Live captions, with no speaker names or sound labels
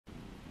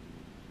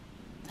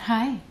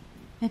Hi,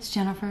 it's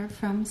Jennifer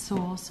from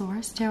Soul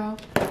Source Tarot,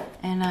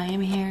 and I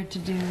am here to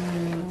do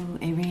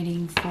a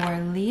reading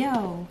for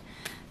Leo.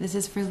 This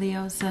is for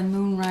Leo, Sun,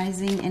 Moon,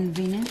 Rising, and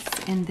Venus,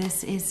 and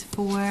this is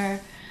for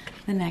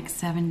the next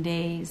 7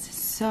 days.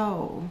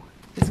 So,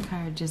 this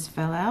card just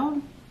fell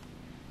out.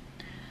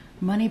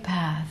 Money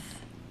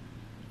Path.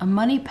 A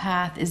money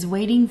path is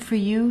waiting for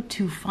you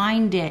to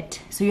find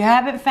it. So you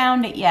haven't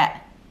found it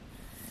yet.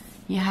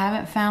 You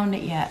haven't found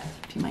it yet.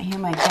 You might hear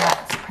my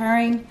cats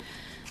purring.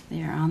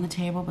 They are on the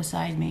table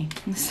beside me.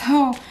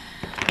 So,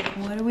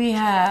 what do we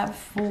have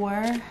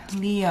for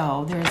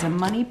Leo? There's a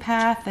money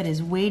path that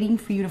is waiting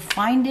for you to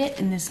find it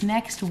in this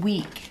next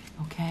week.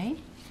 Okay?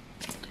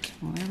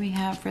 What do we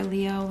have for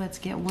Leo? Let's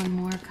get one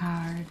more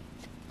card.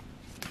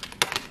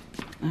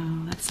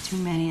 Oh, that's too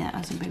many. That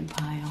was a big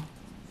pile.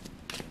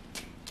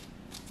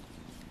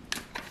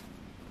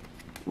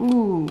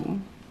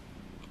 Ooh.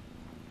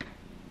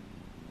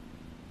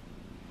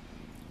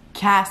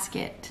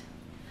 Casket.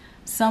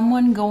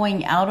 Someone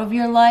going out of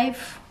your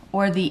life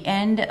or the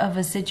end of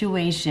a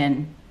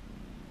situation.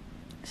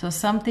 So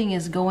something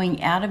is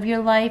going out of your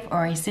life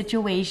or a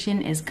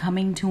situation is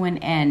coming to an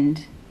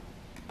end.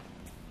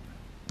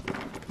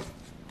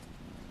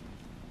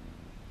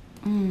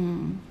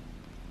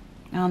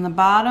 On the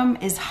bottom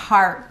is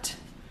heart.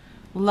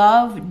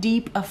 Love,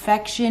 deep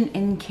affection,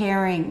 and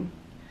caring.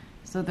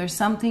 So there's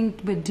something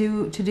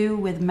to do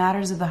with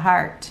matters of the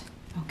heart.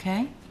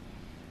 Okay?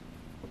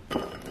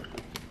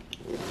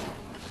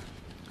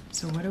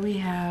 So what do we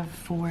have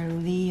for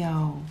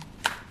Leo?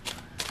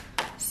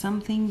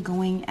 Something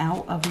going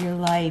out of your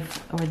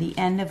life or the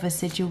end of a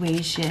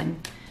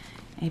situation.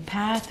 A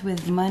path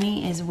with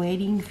money is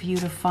waiting for you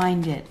to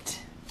find it.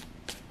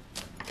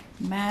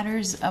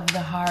 Matters of the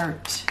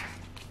heart.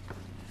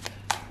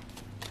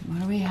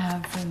 What do we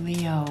have for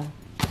Leo?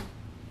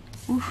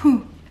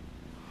 Ooh.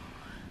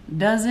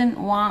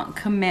 Doesn't want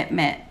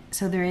commitment.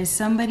 So there is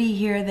somebody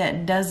here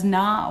that does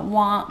not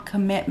want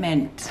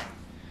commitment.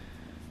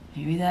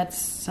 Maybe that's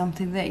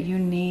something that you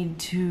need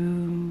to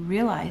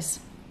realize.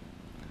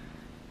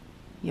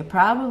 You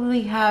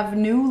probably have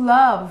new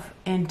love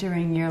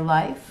entering your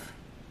life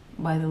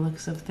by the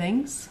looks of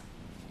things.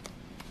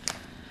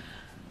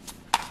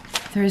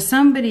 There's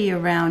somebody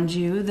around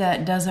you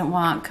that doesn't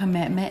want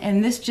commitment,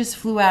 and this just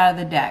flew out of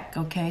the deck,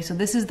 okay? So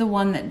this is the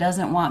one that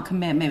doesn't want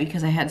commitment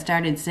because I had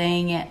started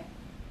saying it.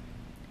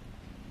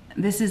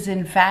 This is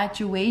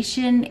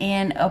infatuation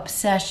and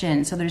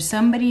obsession. So there's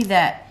somebody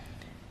that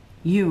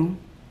you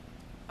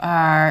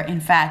are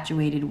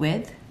infatuated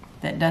with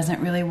that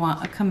doesn't really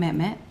want a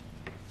commitment.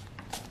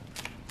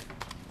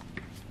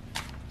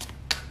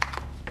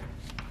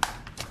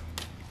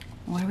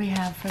 What do we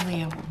have for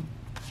Leo?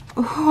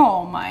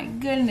 Oh my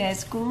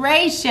goodness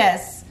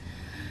gracious.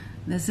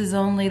 This is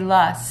only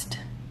lust.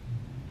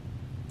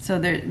 So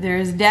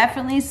there's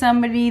definitely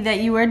somebody that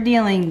you are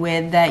dealing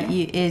with that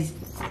is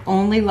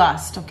only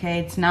lust, okay?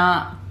 It's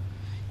not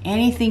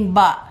anything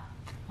but,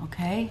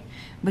 okay?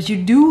 But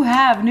you do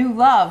have new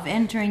love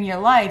entering your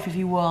life if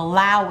you will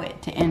allow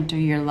it to enter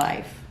your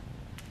life.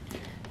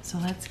 So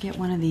let's get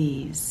one of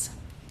these.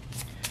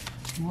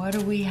 What do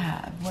we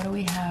have? What do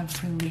we have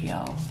for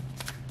Leo?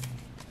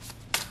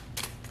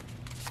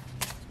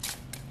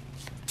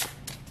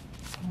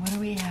 What do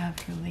we have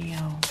for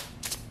Leo?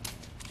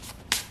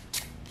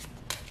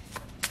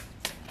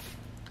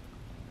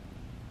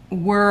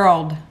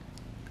 World.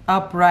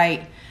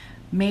 Upright.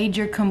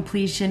 Major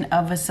completion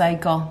of a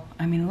cycle.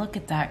 I mean, look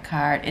at that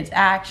card. It's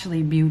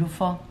actually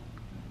beautiful.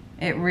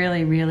 It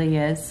really, really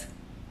is.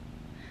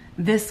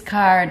 This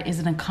card is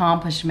an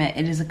accomplishment.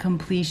 It is a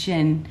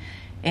completion.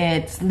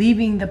 It's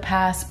leaving the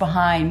past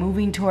behind,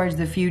 moving towards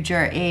the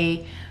future.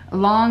 A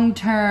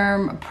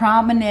long-term,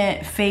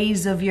 prominent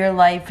phase of your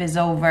life is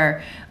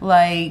over.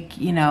 Like,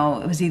 you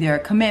know, it was either a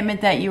commitment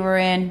that you were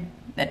in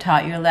that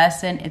taught you a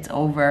lesson. It's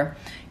over.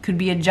 Could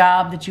be a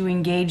job that you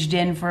engaged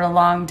in for a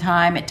long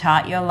time. It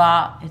taught you a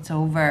lot. It's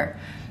over.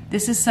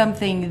 This is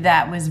something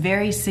that was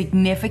very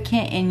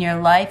significant in your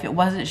life. It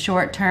wasn't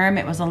short term.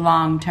 It was a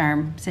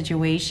long-term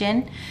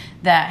situation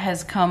that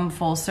has come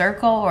full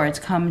circle or it's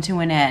come to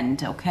an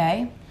end,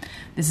 okay?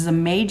 This is a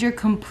major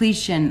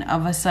completion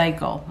of a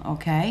cycle,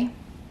 okay?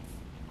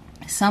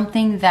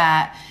 Something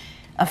that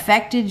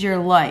affected your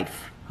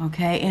life,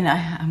 okay? And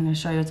I'm going to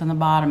show you what's on the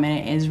bottom,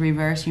 and it is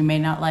reversed. You may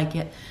not like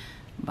it,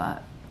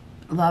 but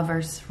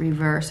Lovers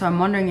reverse. So I'm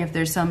wondering if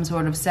there's some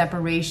sort of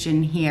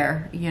separation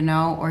here, you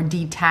know, or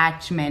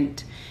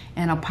detachment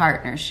in a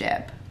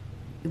partnership.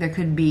 There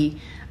could be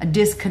a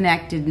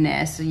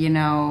disconnectedness, you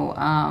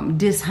know,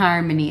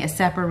 disharmony, a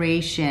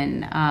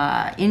separation,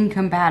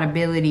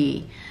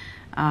 incompatibility,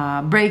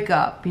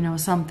 breakup, you know,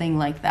 something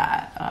like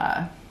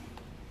that.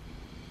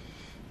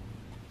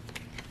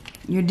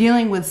 You're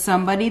dealing with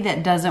somebody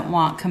that doesn't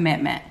want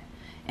commitment.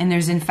 And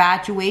there's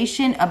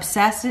infatuation,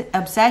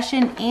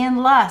 obsession,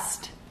 and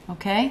lust.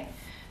 Okay?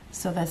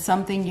 So that's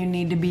something you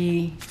need to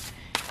be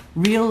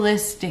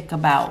realistic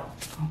about.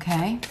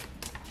 Okay?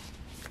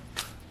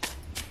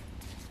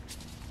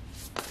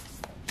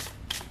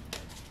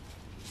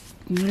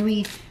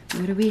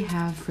 What do we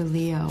have for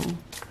Leo?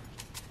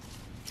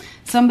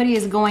 Somebody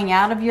is going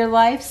out of your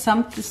life,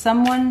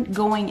 someone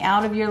going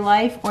out of your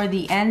life, or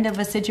the end of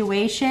a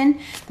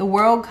situation. The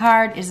World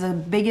card is the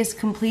biggest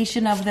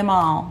completion of them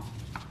all.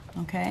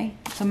 Okay?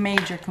 It's a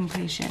major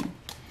completion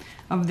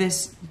of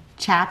this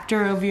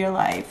chapter of your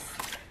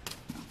life.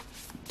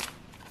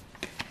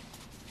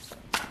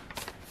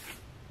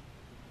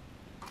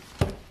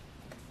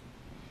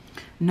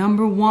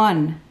 Number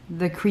 1,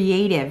 the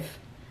creative.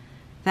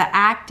 The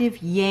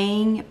active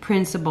yang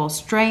principle.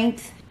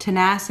 Strength,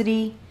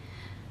 tenacity,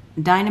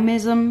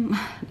 dynamism,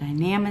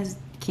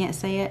 can't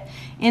say it.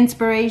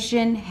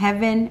 Inspiration,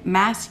 heaven,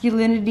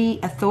 masculinity,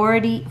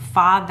 authority,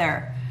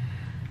 father.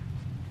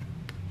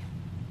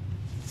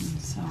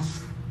 So,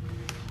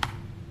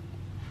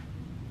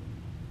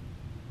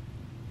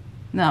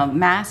 no,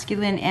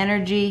 masculine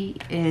energy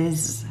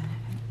is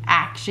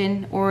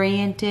action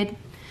oriented.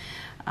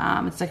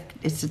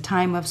 It's a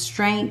time of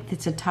strength.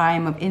 It's a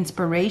time of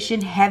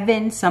inspiration.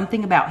 Heaven,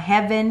 something about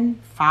heaven,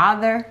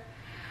 father.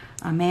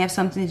 May have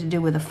something to do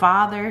with a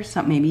father.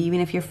 Maybe even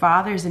if your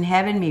father is in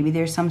heaven, maybe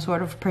there's some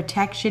sort of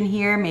protection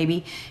here.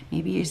 Maybe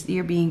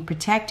you're being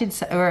protected,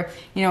 or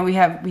we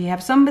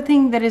have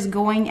something that is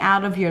going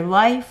out of your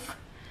life.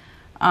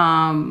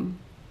 I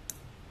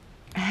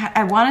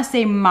want to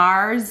say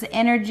Mars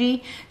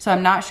energy, so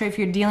I'm not sure if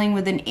you're dealing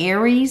with an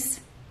Aries.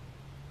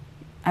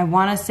 I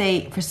want to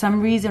say, for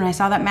some reason, when I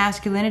saw that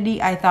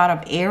masculinity, I thought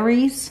of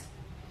Aries.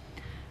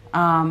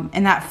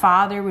 And that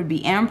father would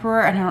be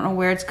Emperor, and I don't know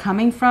where it's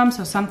coming from,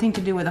 so something to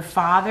do with a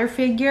father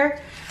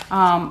figure.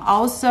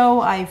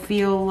 Also, I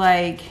feel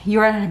like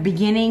you're at a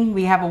beginning.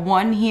 We have a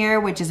 1 here,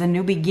 which is a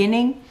new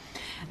beginning,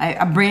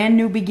 a brand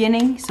new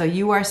beginning. So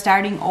you are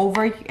starting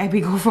over.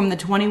 We go from the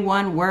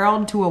 21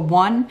 world to a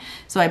 1.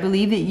 So I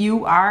believe that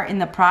you are in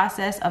the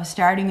process of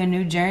starting a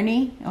new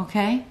journey,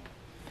 okay?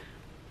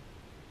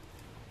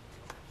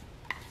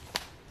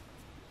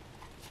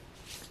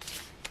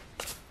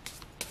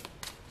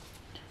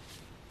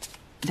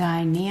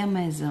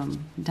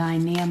 Dynamism.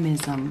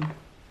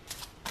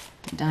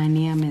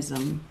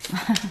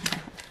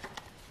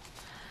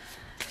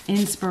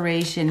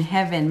 Inspiration,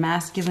 heaven,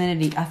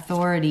 masculinity,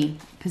 authority,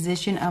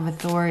 position of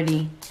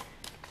authority.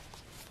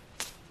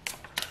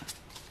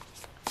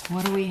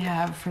 What do we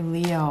have for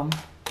Leo?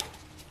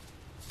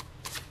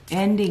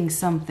 Ending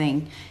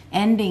something.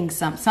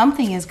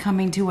 Something is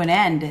coming to an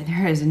end.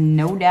 There is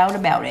no doubt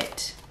about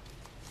it.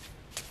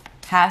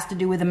 Has to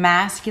do with the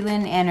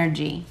masculine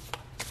energy.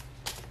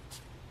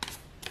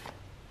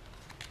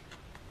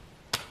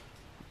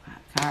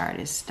 Card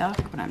is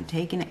stuck, but I'm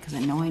taking it because I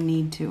know I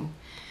need to.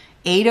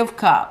 8 of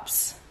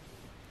Cups.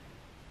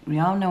 We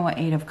all know what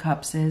 8 of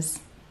Cups is.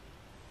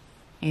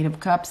 8 of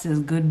Cups is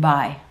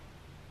goodbye.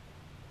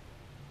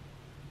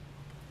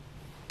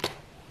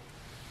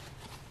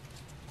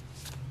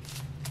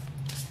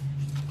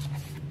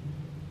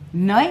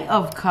 Knight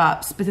of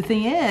Cups. But the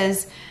thing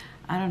is,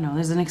 I don't know,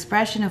 there's an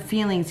expression of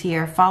feelings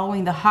here.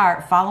 Following the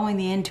heart, following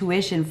the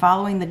intuition,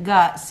 following the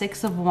gut.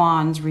 6 of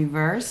Wands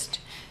reversed.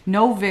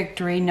 No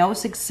victory, no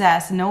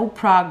success, no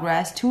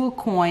progress. 2 of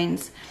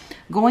Coins,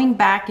 going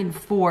back and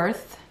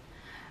forth,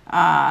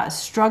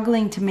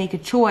 struggling to make a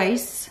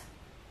choice.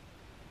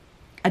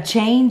 A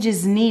change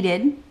is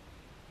needed.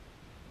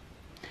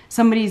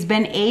 Somebody's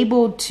been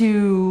able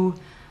to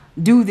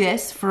do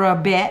this for a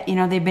bit.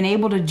 They've been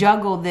able to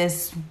juggle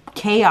this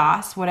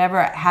chaos,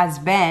 whatever it has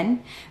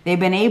been. They've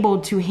been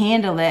able to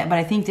handle it, but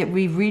I think that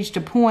we've reached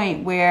a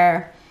point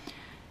where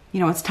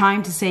it's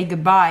time to say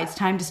goodbye. It's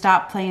time to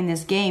stop playing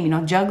this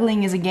game.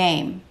 Juggling is a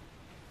game.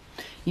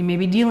 You may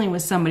be dealing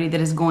with somebody that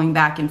is going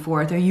back and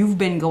forth, or you've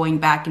been going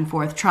back and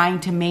forth, trying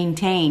to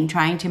maintain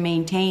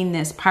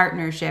this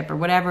partnership or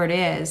whatever it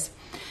is.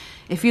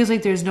 It feels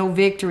like there's no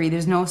victory,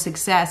 there's no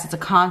success. It's a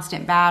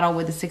constant battle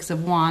with the 6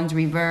 of Wands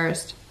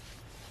reversed.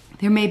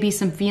 There may be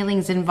some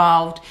feelings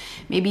involved.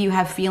 Maybe you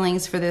have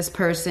feelings for this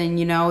person.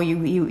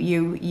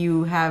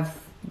 You have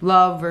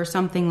love or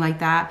something like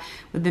that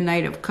with the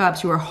Knight of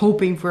Cups. You were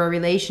hoping for a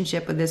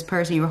relationship with this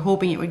person. You were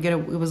hoping it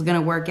was going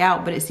to work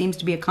out, but it seems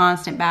to be a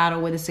constant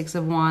battle with the 6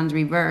 of Wands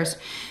reversed.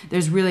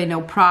 There's really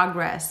no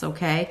progress,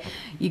 okay?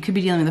 You could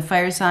be dealing with a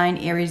fire sign,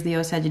 Aries,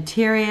 Leo,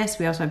 Sagittarius.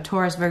 We also have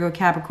Taurus, Virgo,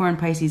 Capricorn,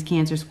 Pisces,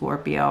 Cancer,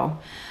 Scorpio.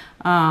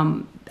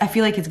 I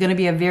feel like it's going to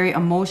be a very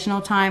emotional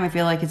time. I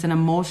feel like it's an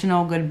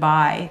emotional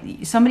goodbye.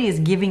 Somebody is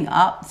giving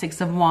up. 6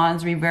 of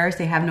Wands reversed.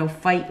 They have no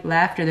fight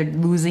left, or they're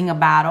losing a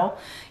battle.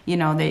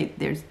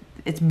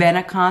 It's been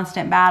a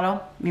constant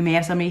battle. You may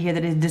have somebody here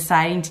that is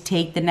deciding to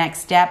take the next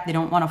step. They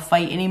don't want to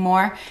fight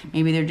anymore.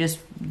 Maybe they're just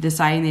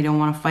deciding they don't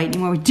want to fight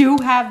anymore. We do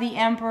have the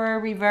Emperor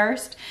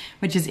reversed,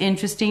 which is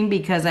interesting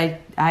because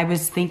I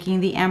was thinking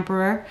the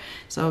Emperor.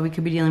 So we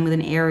could be dealing with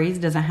an Aries.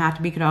 Doesn't have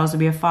to be. Could also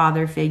be a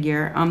father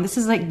figure. This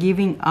is like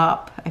giving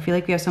up. I feel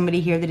like we have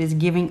somebody here that is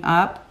giving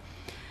up.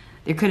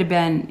 There could have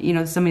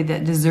been, somebody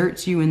that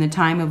deserts you in the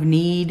time of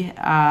need.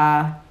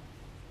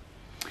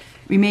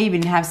 We may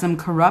even have some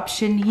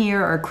corruption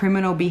here or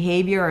criminal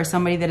behavior or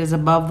somebody that is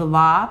above the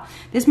law.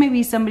 This may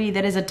be somebody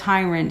that is a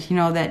tyrant, you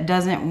know, that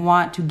doesn't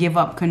want to give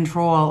up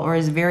control or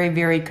is very,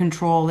 very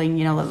controlling,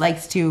 you know, that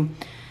likes to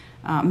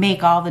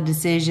make all the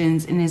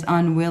decisions and is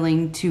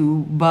unwilling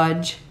to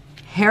budge.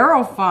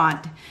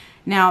 Hierophant.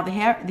 Now, the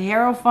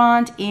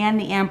Hierophant and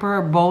the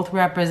Emperor both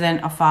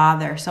represent a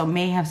father. So it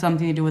may have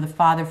something to do with a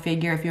father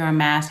figure. If you're a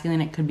masculine,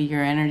 it could be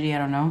your energy. I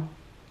don't know.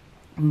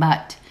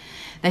 But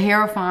the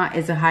Hierophant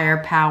is a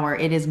higher power.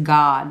 It is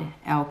God,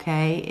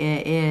 okay?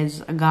 It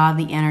is a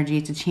godly energy.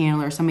 It's a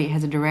channeler. Somebody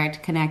has a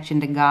direct connection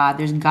to God.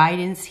 There's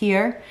guidance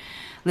here.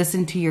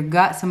 Listen to your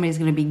gut. Somebody's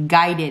going to be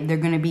guided. They're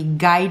going to be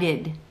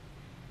guided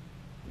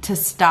to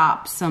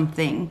stop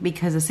something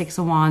because the Six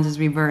of Wands is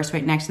reversed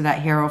right next to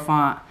that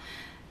Hierophant.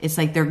 It's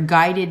like they're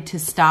guided to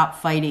stop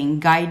fighting,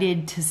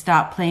 guided to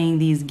stop playing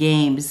these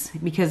games,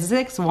 because the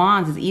Six of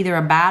Wands is either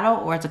a battle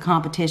or it's a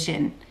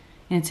competition,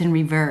 and it's in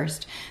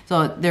reversed.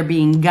 So they're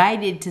being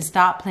guided to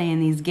stop playing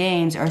these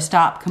games or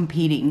stop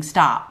competing.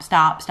 Stop,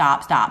 stop,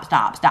 stop, stop,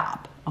 stop,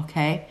 stop.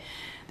 Okay?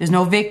 There's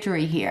no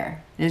victory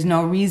here. There's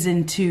no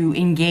reason to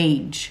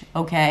engage.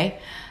 Okay?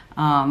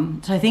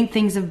 So I think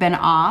things have been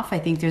off. I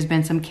think there's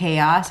been some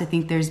chaos. I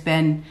think there's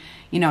been,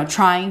 you know,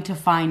 trying to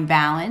find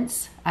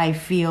balance. I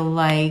feel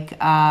like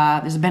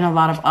there's been a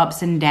lot of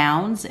ups and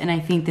downs, and I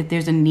think that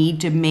there's a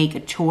need to make a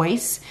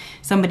choice.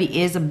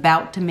 Somebody is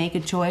about to make a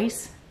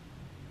choice.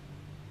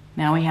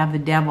 Now we have the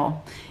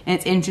Devil. And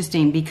it's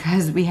interesting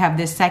because we have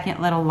this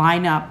second little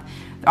lineup.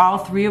 All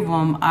three of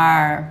them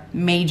are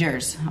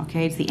majors.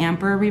 Okay, it's the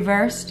Emperor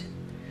reversed,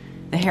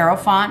 the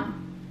Hierophant,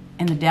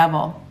 and the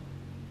Devil.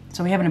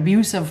 So we have an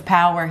abuse of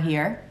power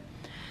here.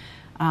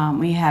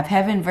 We have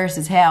heaven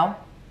versus hell.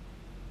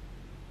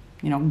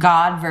 You know,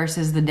 God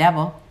versus the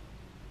devil.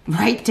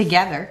 Right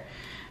together.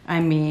 I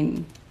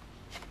mean.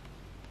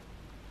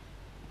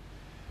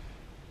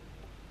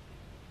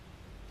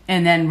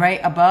 And then right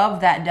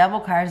above that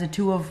Devil card is the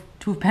Two of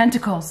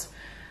Pentacles.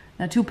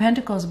 Now, Two of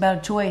Pentacles is about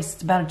a choice.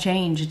 It's about a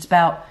change. It's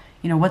about,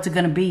 you know, what's it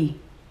going to be?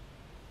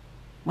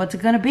 What's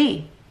it going to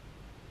be?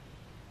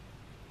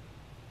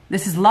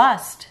 This is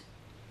lust.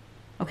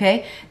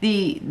 Okay,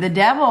 the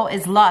Devil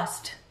is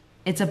lust.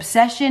 It's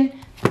obsession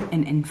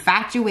and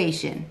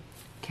infatuation.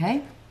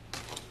 Okay?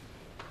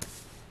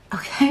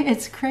 Okay,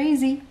 it's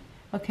crazy.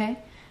 Okay?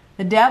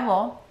 The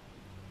Devil,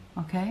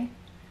 okay,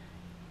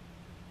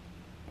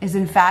 is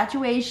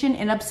infatuation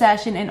and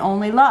obsession and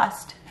only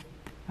lust.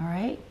 All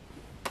right?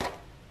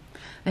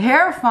 The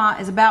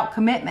Hierophant is about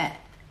commitment.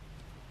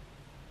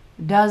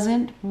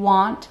 Doesn't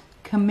want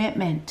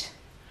commitment.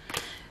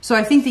 So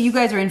I think that you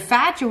guys are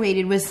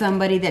infatuated with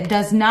somebody that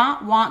does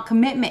not want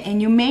commitment, and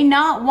you may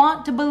not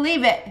want to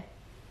believe it.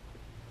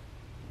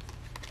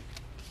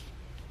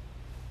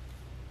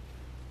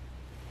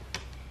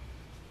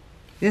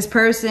 This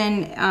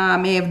person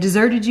may have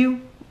deserted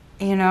you,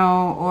 you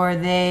know, or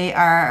they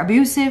are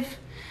abusive,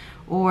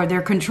 or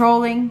they're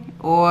controlling,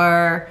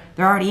 or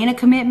they're already in a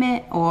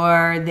commitment,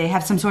 or they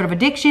have some sort of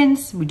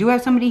addictions. We do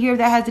have somebody here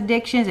that has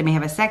addictions. They may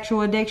have a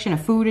sexual addiction, a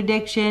food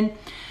addiction,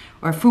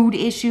 or food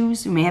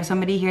issues. We may have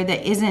somebody here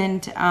that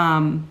isn't,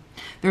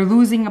 they're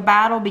losing a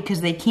battle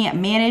because they can't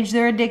manage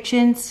their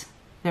addictions.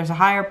 There's a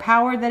higher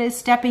power that is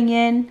stepping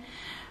in.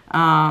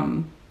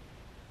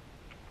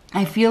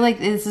 I feel like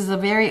this is a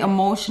very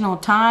emotional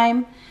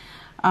time.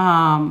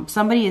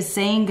 Somebody is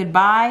saying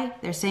goodbye.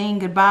 They're saying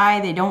goodbye.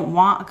 They don't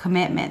want a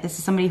commitment. This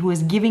is somebody who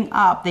is giving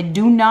up. They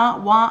do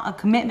not want a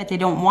commitment. They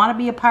don't want to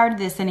be a part of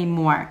this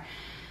anymore.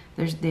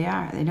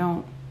 They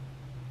don't.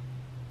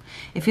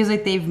 It feels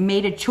like they've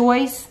made a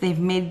choice. They've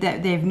made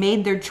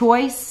their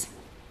choice.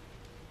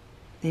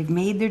 They've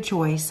made their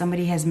choice.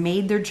 Somebody has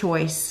made their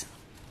choice.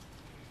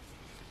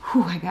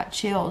 Whew, I got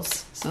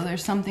chills. So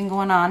there's something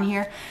going on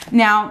here.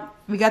 Now,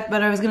 we got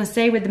what I was going to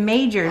say with the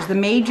majors. The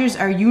majors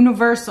are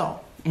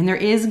universal. And there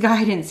is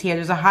guidance here.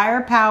 There's a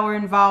higher power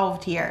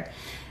involved here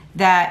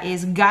that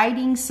is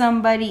guiding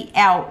somebody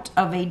out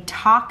of a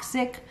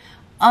toxic,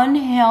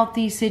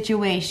 unhealthy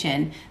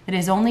situation that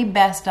is only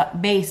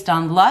based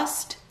on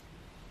lust,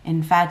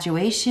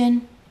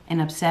 infatuation,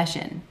 and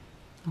obsession.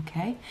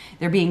 Okay?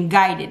 They're being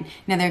guided.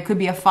 Now, there could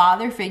be a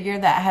father figure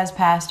that has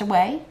passed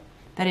away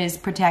that is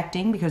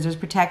protecting, because there's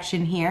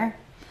protection here.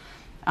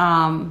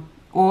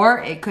 Or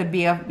it could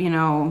be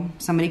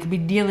somebody could be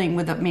dealing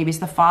with maybe it's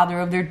the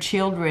father of their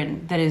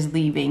children that is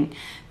leaving.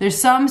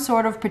 There's some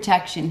sort of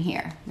protection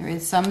here. There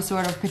is some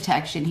sort of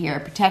protection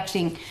here,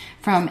 protecting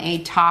from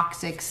a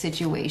toxic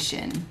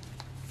situation.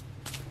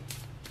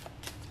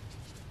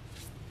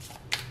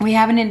 We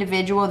have an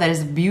individual that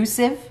is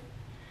abusive.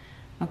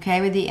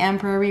 Okay, with the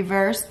Emperor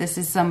reversed, this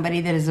is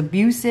somebody that is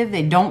abusive.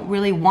 They don't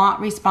really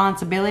want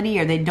responsibility,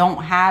 or they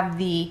don't have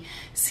the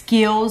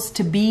skills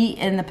to be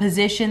in the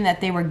position that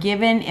they were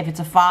given. If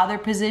it's a father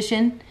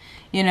position,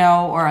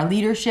 or a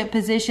leadership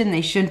position,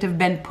 they shouldn't have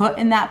been put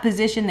in that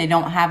position. They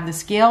don't have the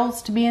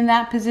skills to be in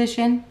that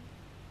position.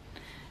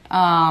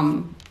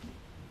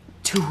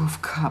 Two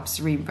of Cups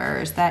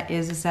reversed. That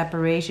is a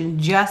separation.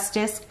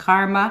 Justice,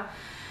 karma.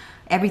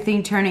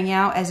 everything turning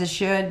out as it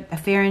should, a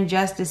fair and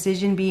just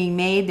decision being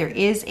made. There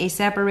is a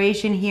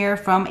separation here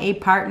from a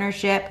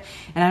partnership,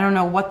 and I don't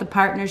know what the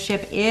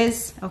partnership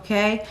is,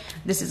 okay?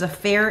 This is a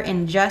fair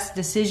and just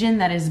decision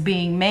that is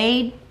being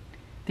made.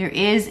 There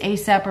is a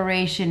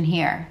separation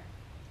here.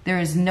 There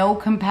is no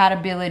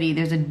compatibility.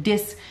 There's a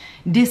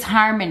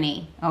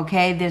disharmony,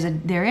 okay? This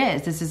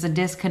is a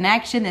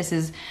disconnection. This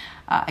is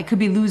it could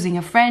be losing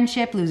a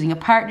friendship, losing a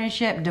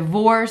partnership,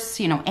 divorce,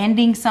 you know,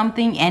 ending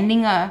something,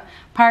 ending a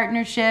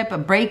partnership, a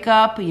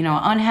breakup, you know,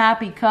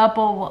 unhappy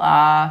couple.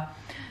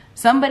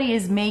 Somebody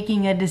is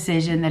making a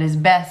decision that is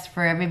best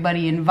for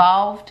everybody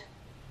involved,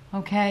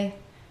 okay?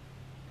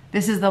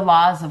 This is the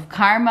laws of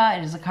karma.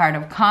 It is a card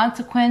of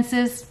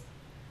consequences.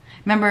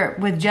 Remember,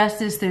 with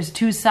justice, there's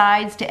two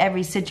sides to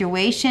every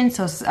situation.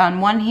 So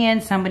on one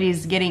hand,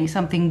 somebody's getting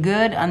something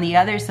good. On the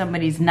other,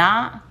 somebody's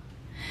not.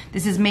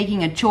 This is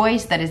making a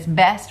choice that is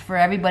best for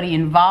everybody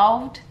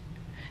involved.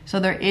 So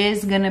there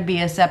is going to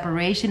be a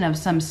separation of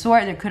some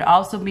sort. There could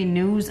also be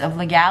news of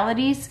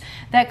legalities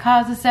that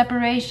cause a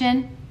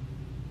separation.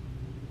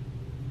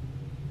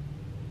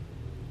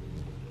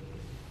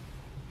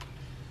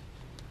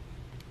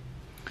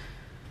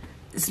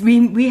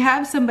 We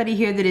have somebody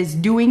here that is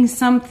doing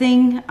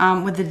something.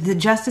 With the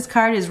Justice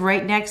card is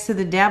right next to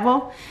the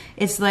Devil.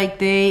 It's like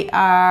they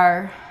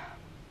are...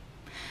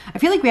 I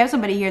feel like we have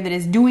somebody here that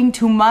is doing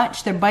too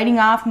much. They're biting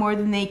off more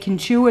than they can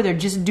chew, or they're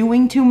just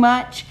doing too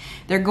much.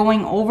 They're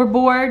going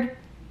overboard.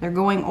 They're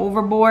going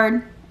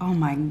overboard. Oh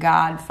my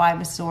God, Five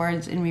of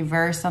Swords in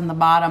reverse on the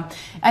bottom.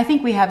 I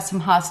think we have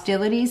some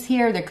hostilities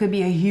here. There could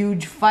be a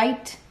huge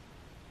fight.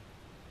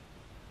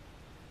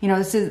 You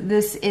know,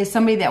 this is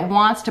somebody that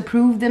wants to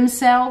prove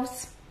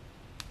themselves.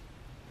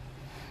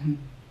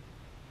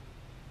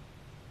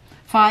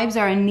 Fives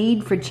are a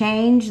need for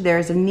change.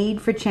 There's a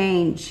need for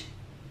change.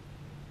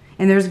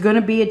 And there's going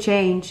to be a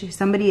change.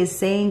 Somebody is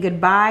saying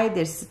goodbye.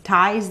 There's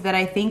ties that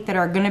I think that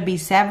are going to be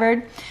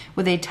severed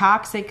with a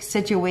toxic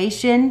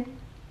situation.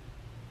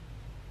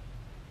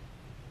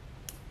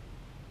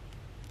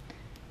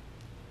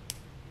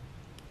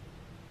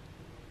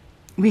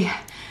 We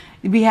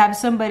have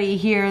somebody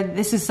here.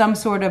 This is some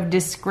sort of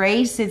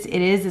disgrace.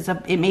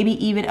 It may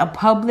be even a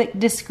public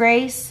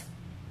disgrace.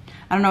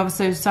 I don't know if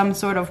there's some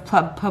sort of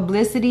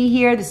publicity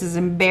here. This is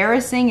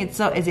embarrassing. It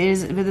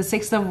is with the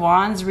Six of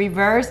Wands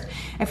reversed.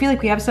 I feel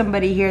like we have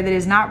somebody here that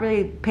is not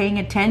really paying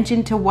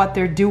attention to what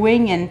they're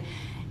doing,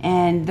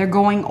 and they're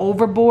going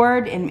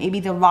overboard, and maybe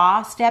the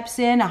law steps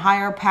in, a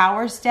higher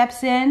power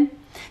steps in.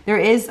 There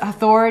is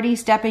authority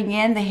stepping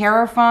in. The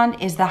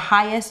Hierophant is the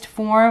highest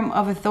form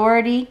of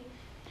authority.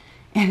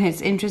 And it's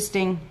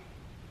interesting.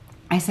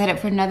 I said it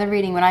for another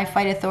reading. When I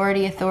fight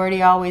authority,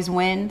 authority always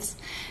wins.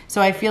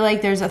 So I feel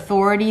like there's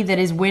authority that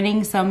is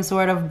winning some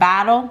sort of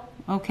battle.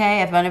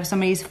 Okay, if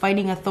somebody's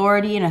fighting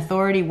authority and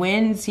authority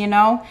wins, you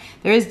know.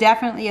 There is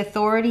definitely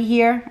authority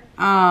here.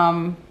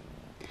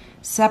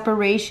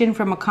 Separation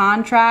from a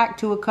contract.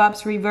 Two of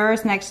Cups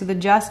reversed next to the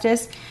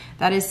Justice.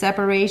 That is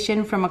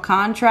separation from a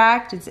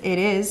contract. It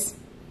is.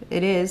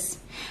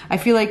 I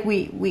feel like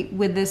we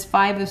with this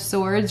Five of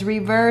Swords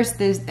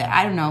reversed,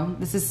 I don't know,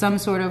 this is some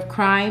sort of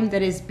crime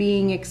that is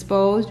being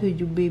exposed. Would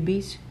you be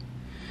beast?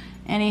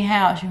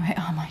 Anyhow,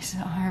 oh my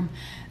arm.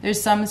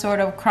 There's some sort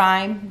of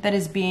crime that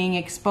is being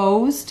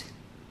exposed.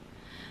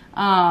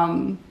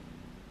 I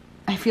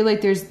feel like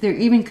there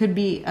even could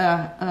be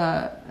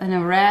an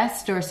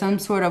arrest or some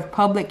sort of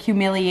public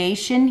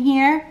humiliation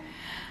here.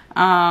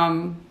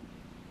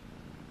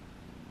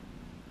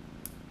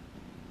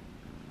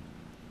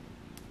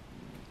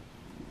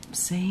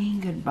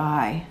 Saying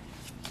goodbye.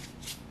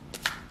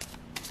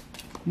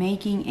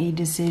 Making a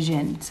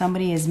decision.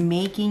 Somebody is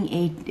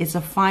making it's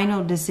a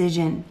final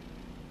decision.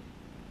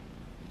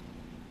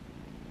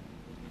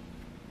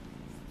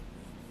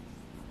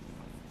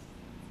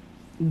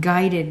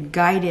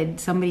 Guided.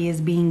 Somebody is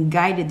being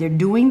guided. They're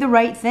doing the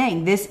right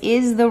thing. This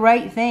is the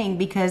right thing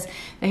because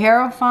the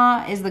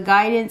Hierophant is the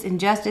guidance and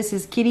Justice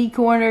is kitty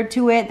corner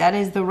to it. That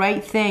is the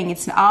right thing.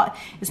 It's not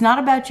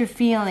about your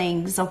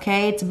feelings,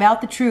 okay? It's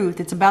about the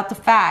truth. It's about the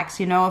facts.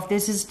 You know, if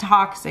this is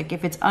toxic,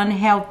 if it's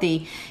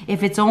unhealthy,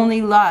 if it's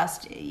only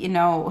lust, you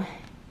know,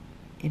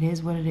 it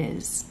is what it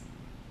is.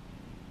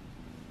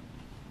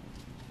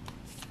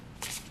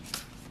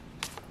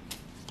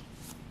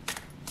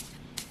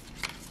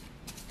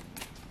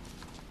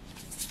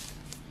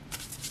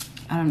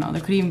 I don't know.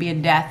 There could even be a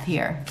death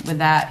here with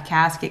that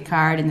casket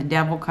card and the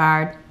Devil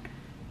card.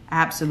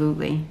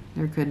 Absolutely.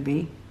 There could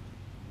be.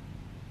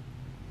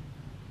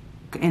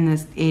 In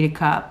this Eight of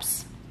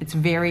Cups. It's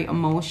very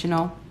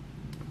emotional.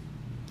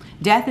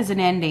 Death is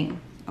an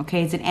ending.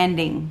 Okay, it's an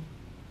ending.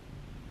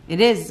 It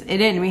is.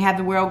 We have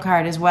the World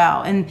card as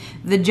well. And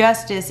the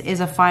Justice is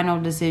a final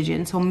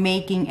decision. So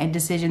making a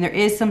decision. There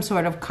is some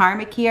sort of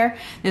karmic here.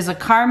 There's a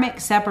karmic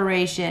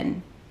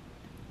separation.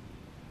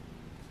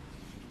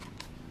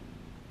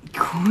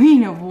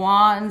 Queen of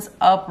Wands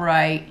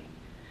upright.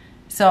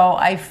 So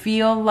I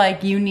feel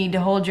like you need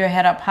to hold your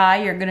head up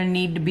high. You're going to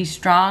need to be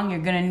strong. You're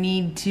going to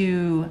need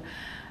to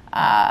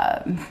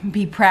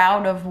be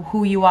proud of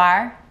who you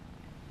are.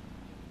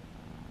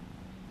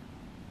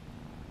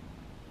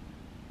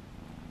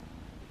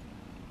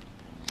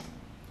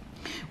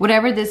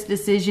 Whatever this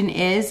decision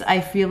is, I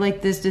feel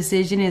like this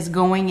decision is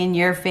going in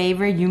your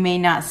favor. You may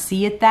not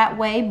see it that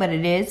way, but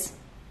it is.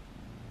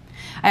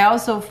 I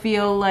also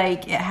feel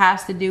like it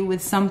has to do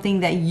with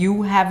something that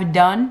you have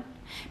done.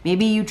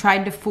 Maybe you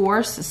tried to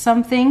force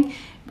something,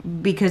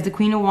 because the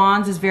Queen of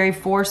Wands is very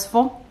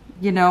forceful,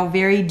 you know,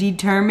 very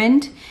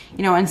determined,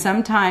 you know, and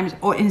sometimes,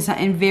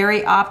 and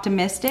very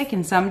optimistic.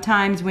 And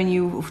sometimes when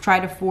you try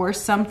to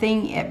force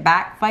something, it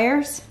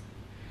backfires.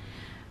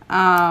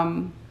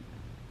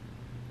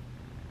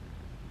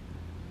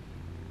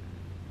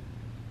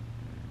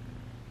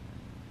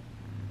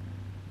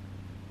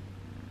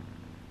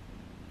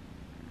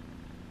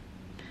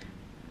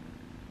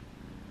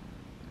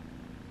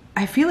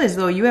 I feel as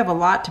though you have a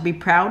lot to be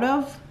proud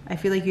of. I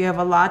feel like you have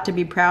a lot to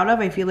be proud of.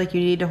 I feel like you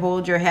need to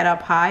hold your head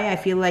up high. I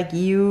feel like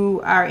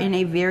you are in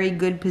a very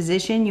good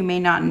position. You may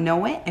not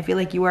know it. I feel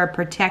like you are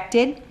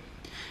protected.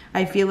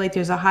 I feel like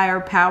there's a higher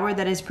power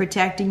that is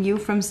protecting you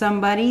from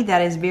somebody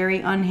that is very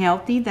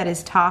unhealthy, that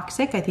is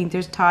toxic. I think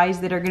there's ties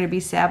that are going to be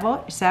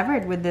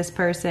severed with this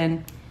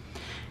person.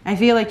 I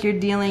feel like you're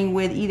dealing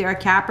with either a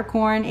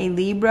Capricorn, a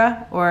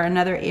Libra, or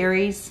another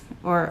Aries,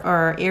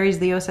 or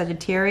Aries, Leo,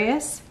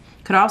 Sagittarius.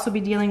 Could also be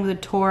dealing with a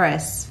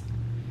Taurus.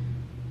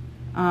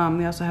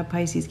 We also have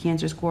Pisces,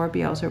 Cancer,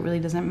 Scorpio, so it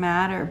really doesn't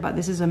matter. But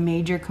this is a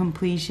major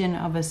completion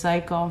of a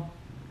cycle.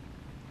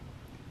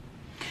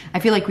 I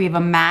feel like we have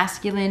a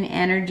masculine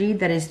energy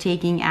that is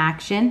taking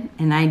action.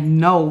 And I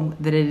know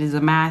that it is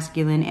a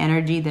masculine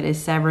energy that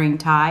is severing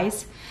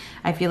ties.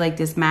 I feel like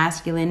this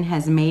masculine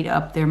has made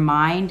up their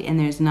mind, and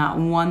there's not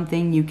one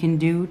thing you can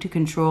do to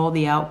control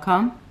the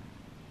outcome.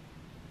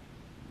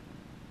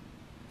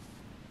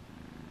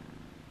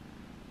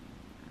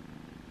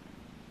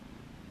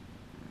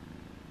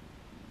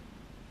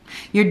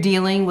 You're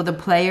dealing with a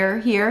player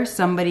here,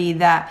 somebody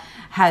that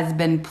has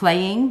been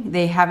playing.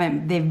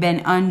 They've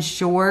been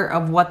unsure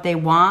of what they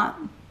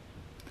want.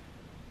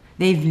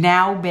 They've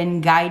now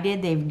been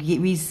guided.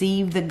 They've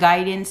received the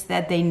guidance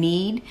that they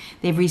need.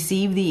 They've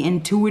received the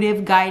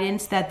intuitive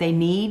guidance that they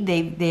need.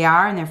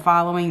 And they're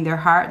following their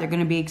heart. They're going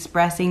to be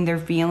expressing their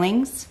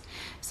feelings.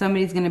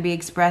 Somebody's going to be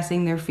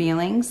expressing their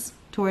feelings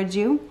towards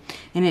you.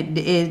 And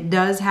it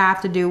does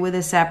have to do with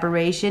a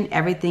separation.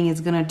 Everything is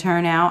going to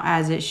turn out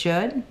as it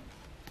should.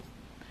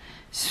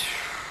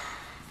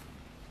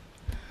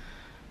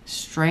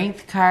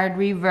 Strength card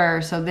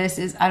reverse. So this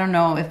is, I don't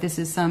know if this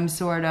is some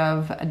sort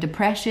of a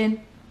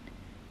depression.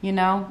 You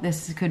know,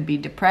 this could be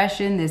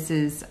depression. This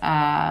is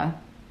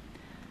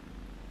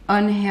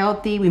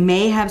unhealthy. We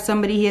may have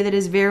somebody here that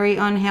is very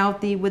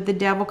unhealthy with the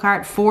Devil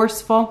card.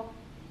 Forceful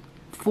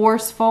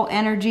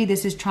energy.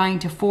 This is trying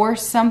to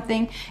force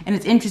something. And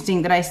it's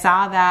interesting that I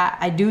saw that.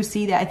 I do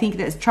see that. I think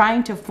that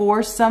trying to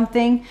force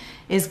something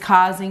is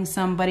causing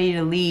somebody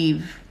to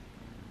leave.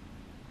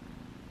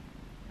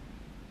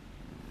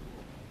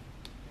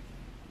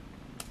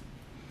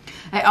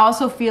 I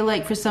also feel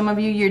like for some of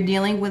you, you're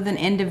dealing with an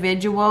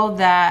individual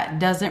that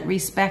doesn't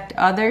respect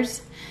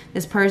others.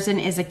 This person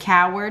is a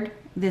coward.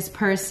 This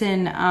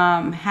person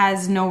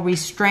has no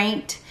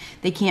restraint.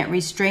 They can't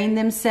restrain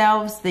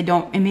themselves.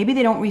 And maybe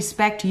they don't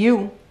respect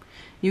you.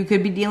 You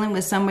could be dealing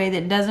with somebody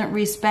that doesn't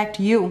respect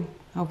you,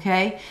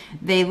 okay?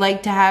 They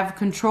like to have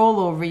control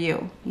over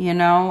you, you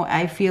know?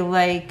 I feel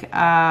like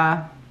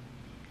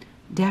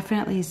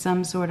definitely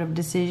some sort of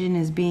decision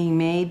is being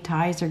made.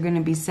 Ties are going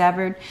to be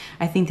severed.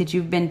 I think that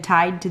you've been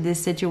tied to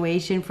this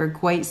situation for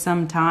quite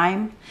some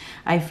time.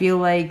 I feel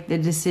like the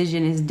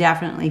decision is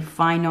definitely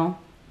final.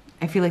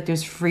 I feel like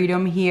there's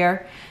freedom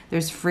here.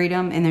 There's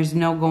freedom and there's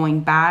no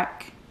going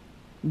back.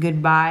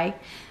 Goodbye.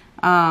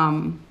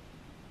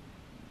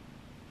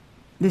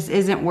 This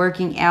isn't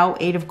working out.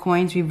 8 of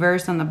Coins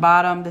reversed on the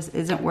bottom. This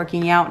isn't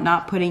working out.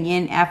 Not putting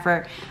in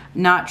effort.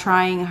 Not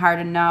trying hard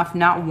enough.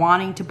 Not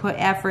wanting to put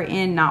effort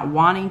in. Not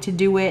wanting to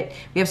do it.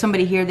 We have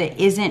somebody here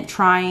that isn't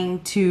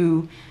trying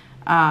to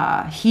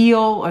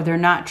heal, or they're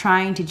not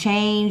trying to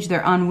change.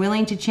 They're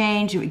unwilling to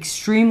change.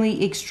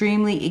 Extremely,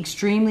 extremely,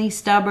 extremely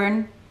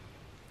stubborn.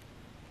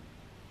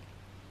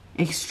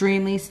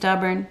 Extremely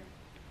stubborn.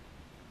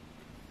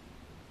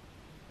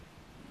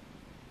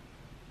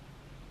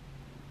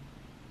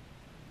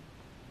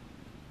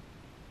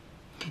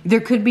 There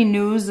could be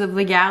news of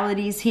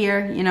legalities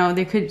here. You know,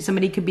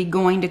 somebody could be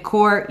going to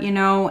court, you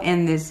know,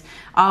 and this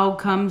all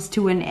comes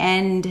to an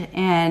end,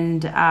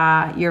 and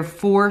you're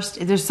forced.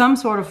 There's some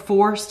sort of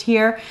forced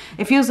here.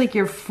 It feels like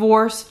you're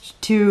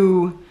forced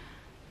to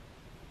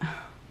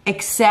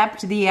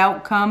accept the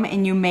outcome,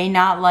 and you may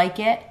not like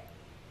it.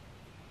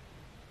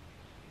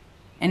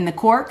 And the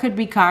court could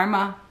be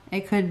karma.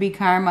 It could be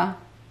karma.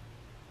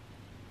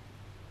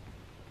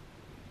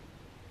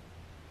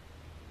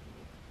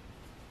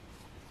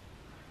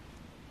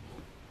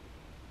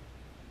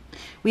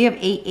 We have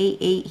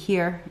 888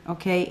 here,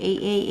 okay?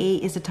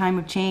 888 is a time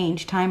of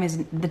change.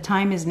 The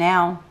time is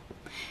now.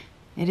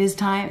 It is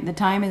time. The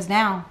time is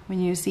now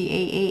when you see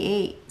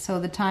 888. So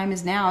the time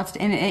is now.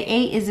 And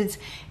 8 is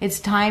it's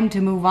time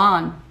to move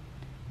on.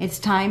 It's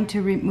time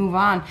to move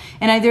on.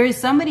 And there is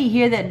somebody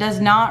here that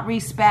does not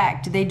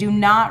respect. They do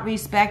not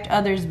respect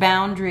others'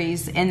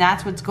 boundaries. And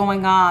that's what's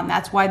going on.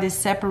 That's why this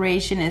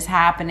separation is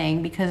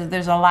happening, because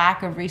there's a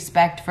lack of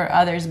respect for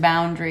others'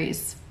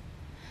 boundaries.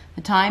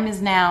 The time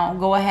is now.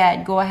 Go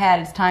ahead. Go ahead.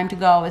 It's time to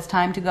go. It's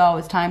time to go.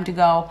 It's time to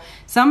go.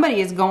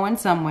 Somebody is going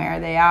somewhere.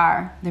 They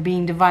are. They're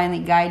being divinely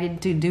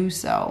guided to do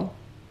so.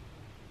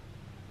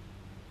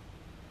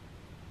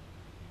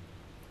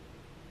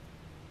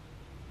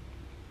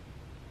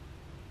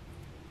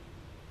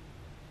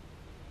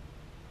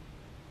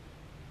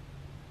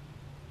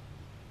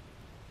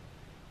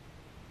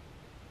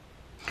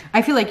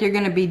 I feel like you're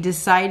going to be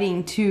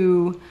deciding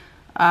to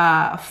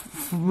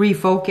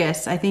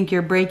refocus. I think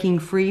you're breaking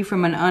free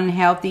from an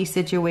unhealthy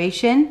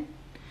situation.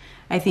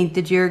 I think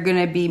that you're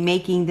going to be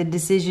making the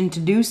decision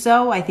to do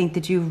so. I think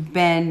that you've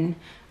been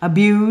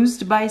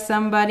abused by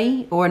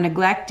somebody or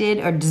neglected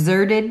or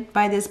deserted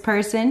by this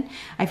person.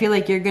 I feel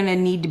like you're going to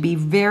need to be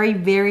very,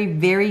 very,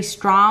 very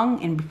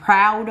strong and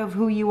proud of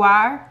who you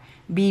are.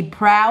 Be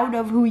proud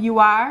of who you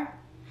are.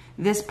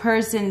 This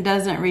person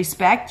doesn't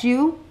respect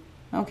you.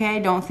 Okay,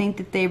 don't think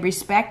that they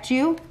respect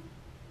you.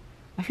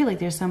 I feel like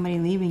there's somebody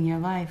leaving your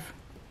life.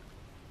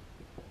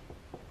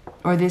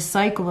 Or this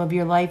cycle of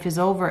your life is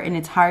over and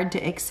it's hard to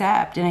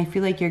accept. And I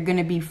feel like you're going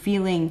to be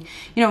feeling,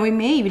 we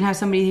may even have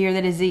somebody here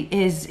that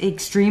is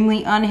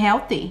extremely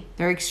unhealthy.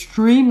 They're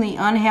extremely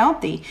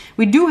unhealthy.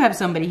 We do have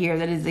somebody here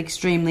that is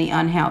extremely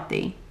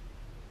unhealthy.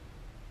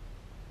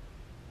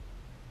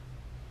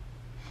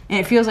 And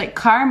it feels like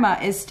karma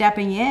is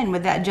stepping in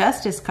with that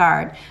justice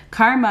card.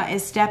 Karma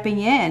is stepping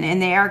in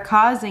and they are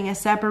causing a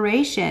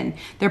separation.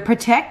 They're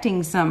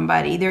protecting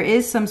somebody. There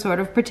is some sort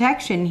of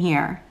protection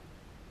here.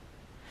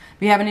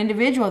 We have an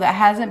individual that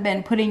hasn't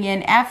been putting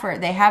in effort.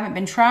 They haven't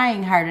been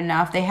trying hard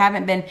enough. They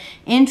haven't been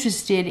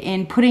interested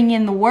in putting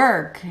in the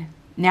work.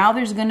 Now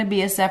there's going to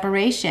be a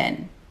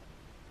separation.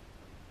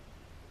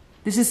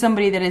 This is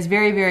somebody that is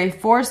very, very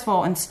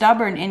forceful and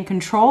stubborn and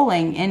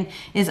controlling and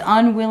is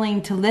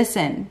unwilling to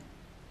listen.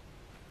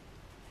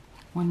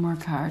 One more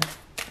card.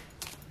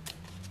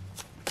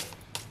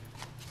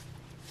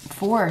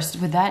 Forced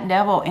with that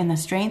devil and the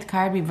strength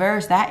card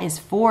reversed. That is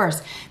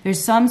force.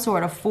 There's some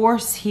sort of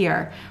force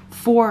here.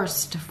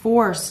 Forced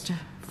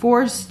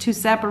to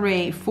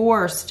separate,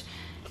 forced.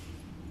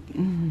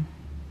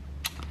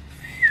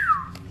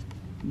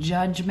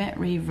 Judgment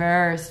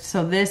reversed.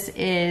 So this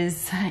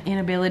is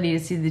inability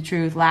to see the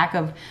truth, lack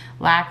of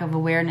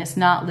awareness,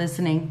 not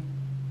listening,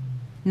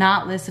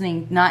 not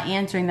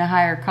answering the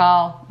higher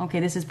call. Okay,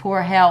 this is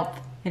poor health.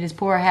 It is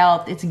poor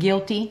health. It's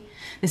guilty.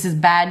 This is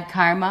bad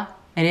karma.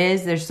 It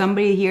is. There's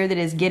somebody here that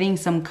is getting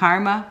some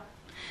karma.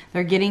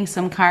 They're getting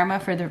some karma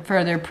for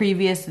their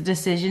previous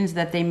decisions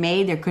that they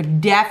made. There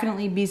could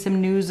definitely be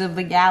some news of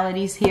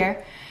legalities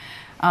here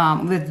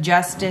with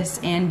justice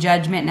and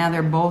judgment. Now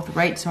they're both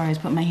right. Sorry, I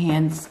just put my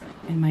hands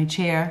in my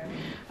chair.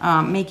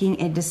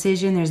 Making a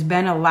decision. There's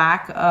been a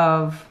lack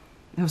of...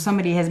 If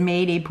somebody has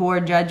made a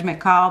poor judgment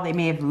call, they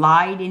may have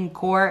lied in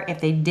court.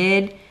 If they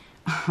did,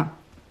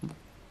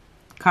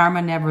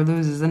 karma never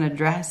loses an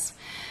address.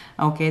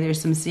 Okay, there's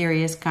some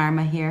serious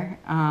karma here.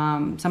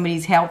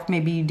 Somebody's health may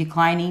be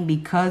declining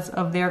because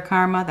of their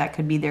karma. That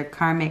could be their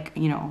karmic,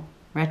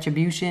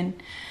 retribution.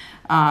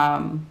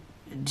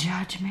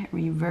 Judgment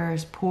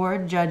reverse, poor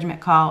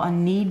judgment call, a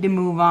need to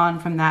move on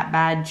from that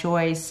bad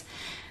choice.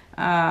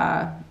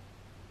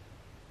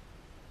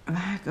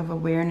 Lack of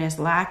awareness,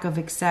 lack of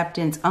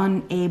acceptance,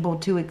 unable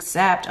to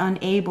accept,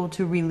 unable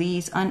to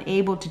release,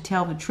 unable to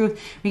tell the truth.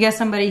 We got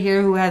somebody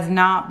here who has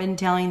not been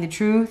telling the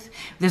truth.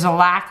 There's a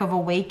lack of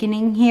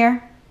awakening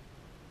here.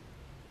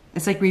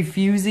 It's like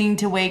refusing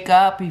to wake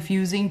up,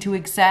 refusing to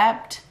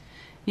accept,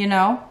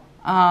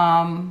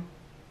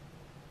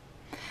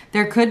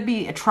 There could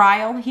be a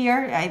trial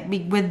here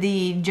with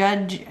the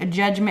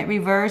judgment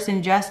reverse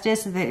and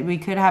justice. That we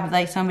could have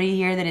like somebody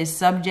here that is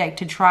subject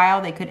to trial.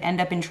 They could end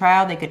up in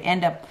trial. They could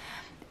end up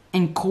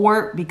in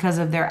court because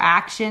of their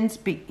actions,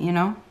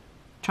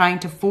 trying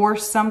to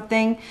force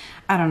something.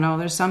 I don't know.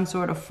 There's some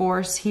sort of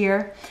force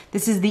here.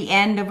 This is the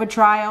end of a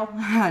trial.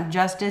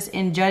 Justice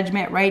and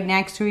judgment right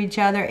next to each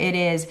other. It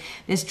is.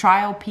 This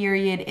trial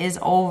period is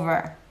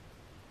over.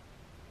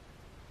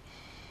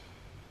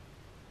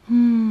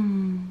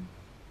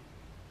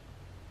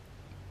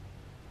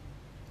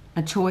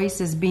 A choice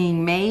is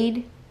being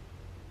made.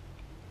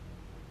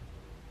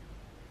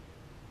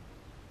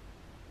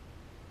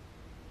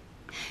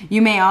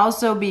 You may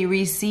also be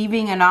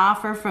receiving an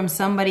offer from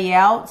somebody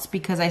else,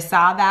 because I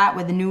saw that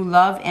with new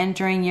love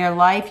entering your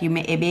life.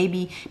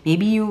 Maybe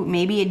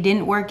it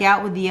didn't work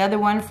out with the other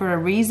one for a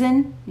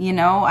reason.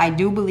 I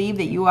do believe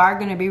that you are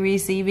going to be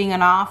receiving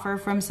an offer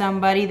from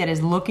somebody that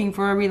is looking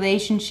for a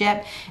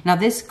relationship. Now,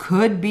 this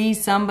could be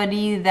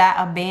somebody that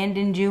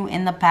abandoned you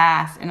in the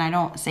past, and I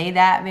don't say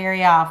that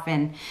very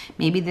often.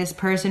 Maybe this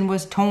person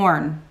was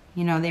torn.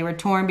 They were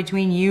torn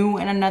between you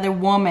and another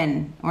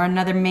woman or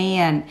another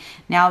man.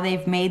 Now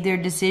they've made their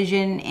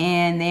decision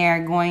and they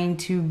are going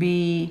to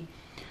be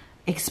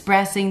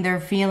expressing their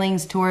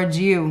feelings towards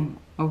you.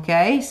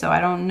 Okay, so I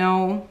don't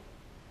know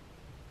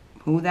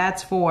who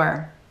that's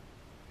for.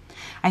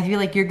 I feel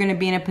like you're going to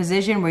be in a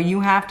position where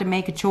you have to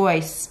make a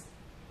choice.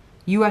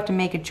 You have to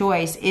make a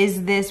choice.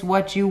 Is this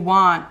what you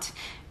want?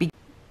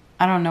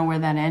 I don't know where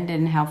that ended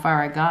and how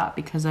far I got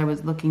because I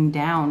was looking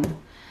down.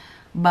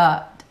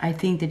 But I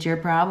think that you're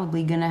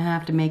probably going to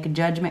have to make a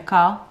judgment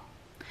call.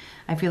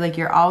 I feel like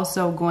you're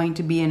also going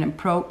to be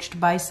approached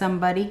by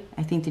somebody.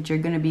 I think that you're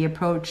going to be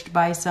approached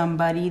by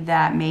somebody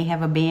that may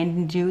have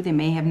abandoned you. They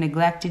may have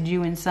neglected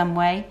you in some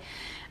way.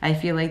 I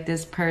feel like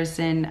this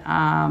person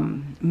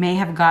may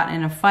have gotten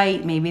in a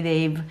fight. Maybe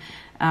they've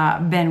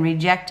been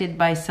rejected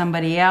by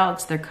somebody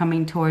else. They're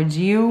coming towards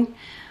you.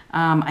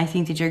 I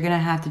think that you're going to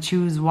have to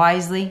choose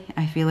wisely.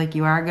 I feel like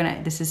you are going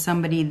to, this is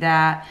somebody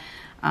that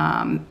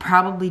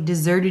probably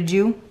deserted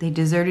you. They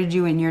deserted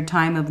you in your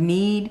time of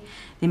need.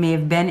 They may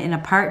have been in a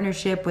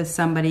partnership with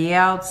somebody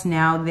else.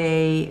 Now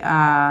they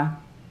are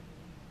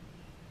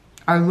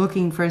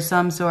looking for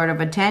some sort of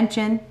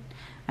attention.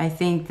 I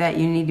think that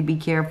you need to be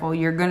careful.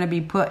 You're going to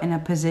be put in a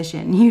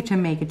position to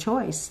make a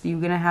choice. You're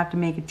going to have to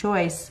make a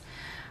choice.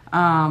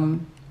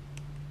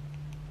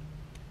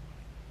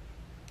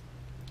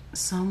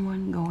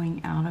 Someone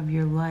going out of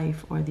your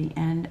life or the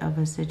end of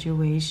a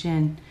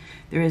situation.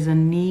 There is a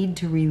need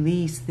to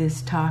release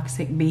this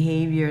toxic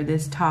behavior,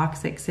 this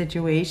toxic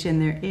situation.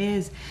 There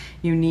is.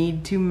 You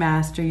need to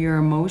master your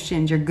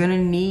emotions. You're going to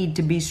need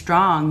to be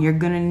strong. You're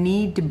going to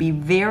need to be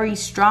very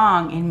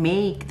strong and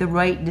make the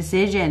right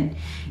decision.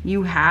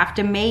 You have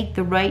to make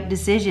the right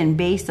decision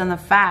based on the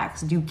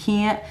facts. You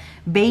can't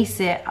base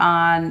it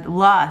on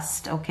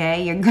lust,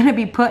 okay? You're going to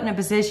be put in a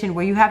position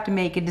where you have to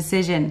make a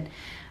decision,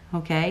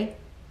 okay?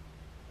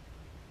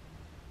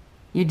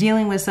 You're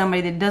dealing with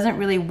somebody that doesn't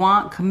really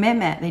want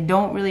commitment. They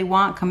don't really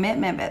want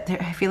commitment, but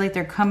I feel like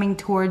they're coming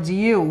towards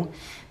you.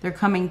 They're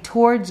coming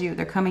towards you.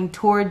 They're coming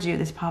towards you.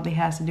 This probably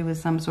has to do with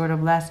some sort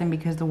of lesson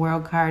because the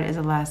World card is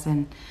a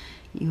lesson.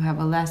 You have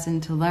a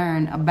lesson to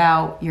learn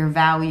about your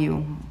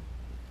value.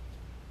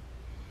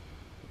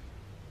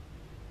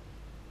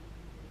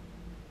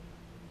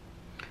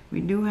 We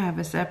do have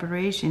a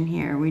separation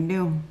here. We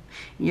do.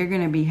 You're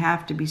going to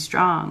have to be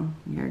strong.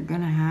 You're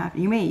going to have,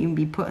 you may even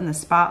be put in the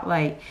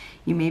spotlight.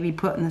 You may be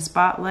put in the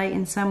spotlight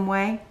in some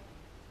way.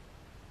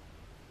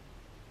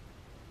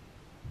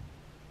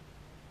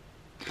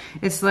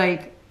 It's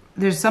like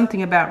there's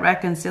something about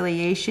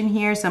reconciliation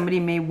here. Somebody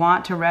may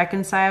want to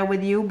reconcile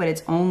with you, but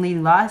it's only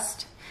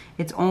lust.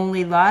 It's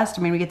only lust.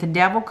 I mean, we get the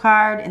Devil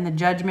card and the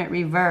Judgment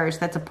reverse.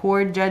 That's a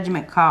poor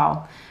judgment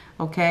call.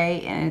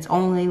 Okay, and it's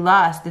only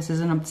lust. This is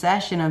an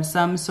obsession of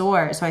some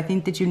sort. So I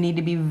think that you need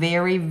to be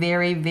very,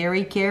 very,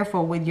 very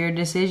careful with your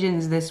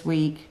decisions this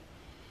week.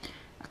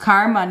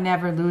 Karma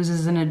never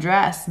loses an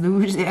address.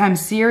 I'm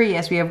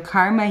serious. We have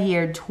karma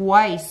here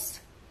twice.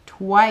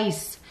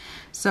 Twice.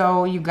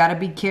 So you got to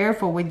be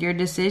careful with your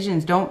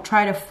decisions. Don't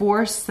try to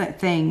force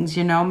things,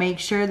 you know. Make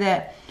sure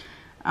that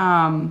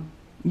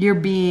you're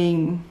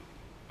being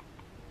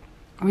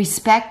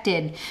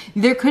respected.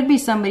 There could be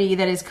somebody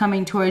that is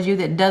coming towards you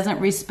that doesn't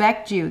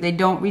respect you. They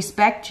don't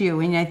respect you,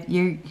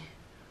 and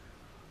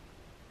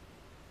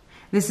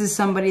this is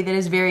somebody that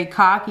is very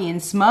cocky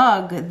and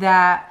smug.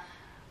 That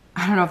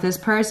I don't know if this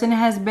person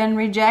has been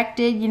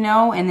rejected, you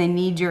know, and they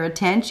need your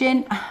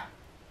attention.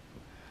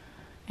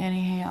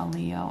 Anyhow,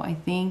 Leo, I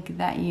think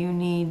that you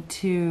need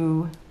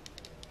to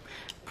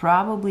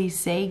probably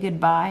say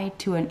goodbye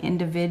to an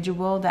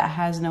individual that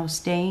has no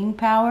staying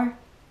power.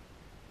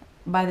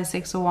 By the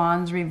Six of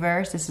Wands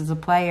reversed. This is a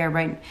player,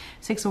 right?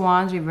 Six of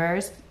Wands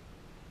reversed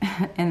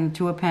and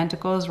Two of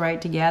Pentacles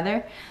right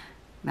together.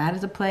 That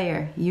is a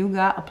player. You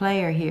got a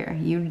player here.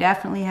 You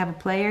definitely have a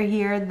player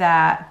here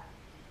that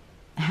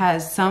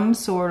has some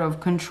sort of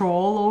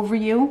control over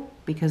you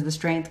because the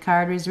Strength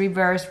card is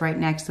reversed right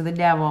next to the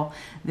Devil.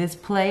 This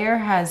player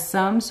has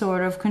some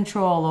sort of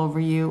control over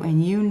you,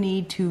 and you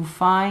need to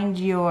find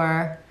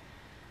your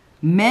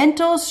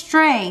mental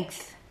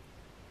strength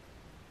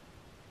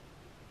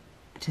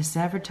to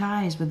sever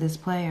ties with this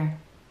player.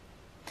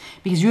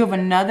 Because you have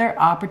another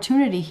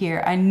opportunity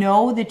here. I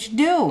know that you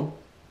do.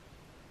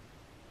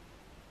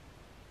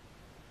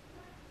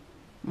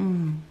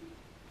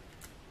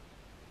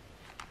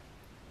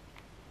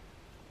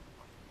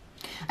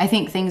 I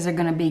think things are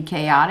going to be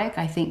chaotic.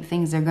 I think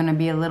things are going to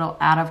be a little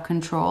out of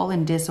control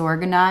and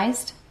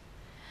disorganized.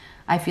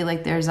 I feel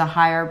like there's a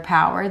higher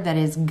power that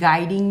is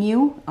guiding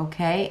you,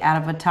 okay,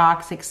 out of a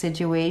toxic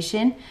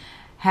situation.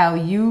 How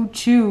you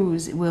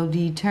choose will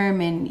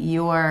determine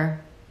your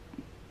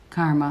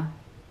karma.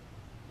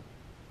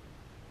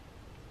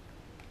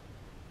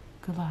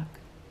 Good luck.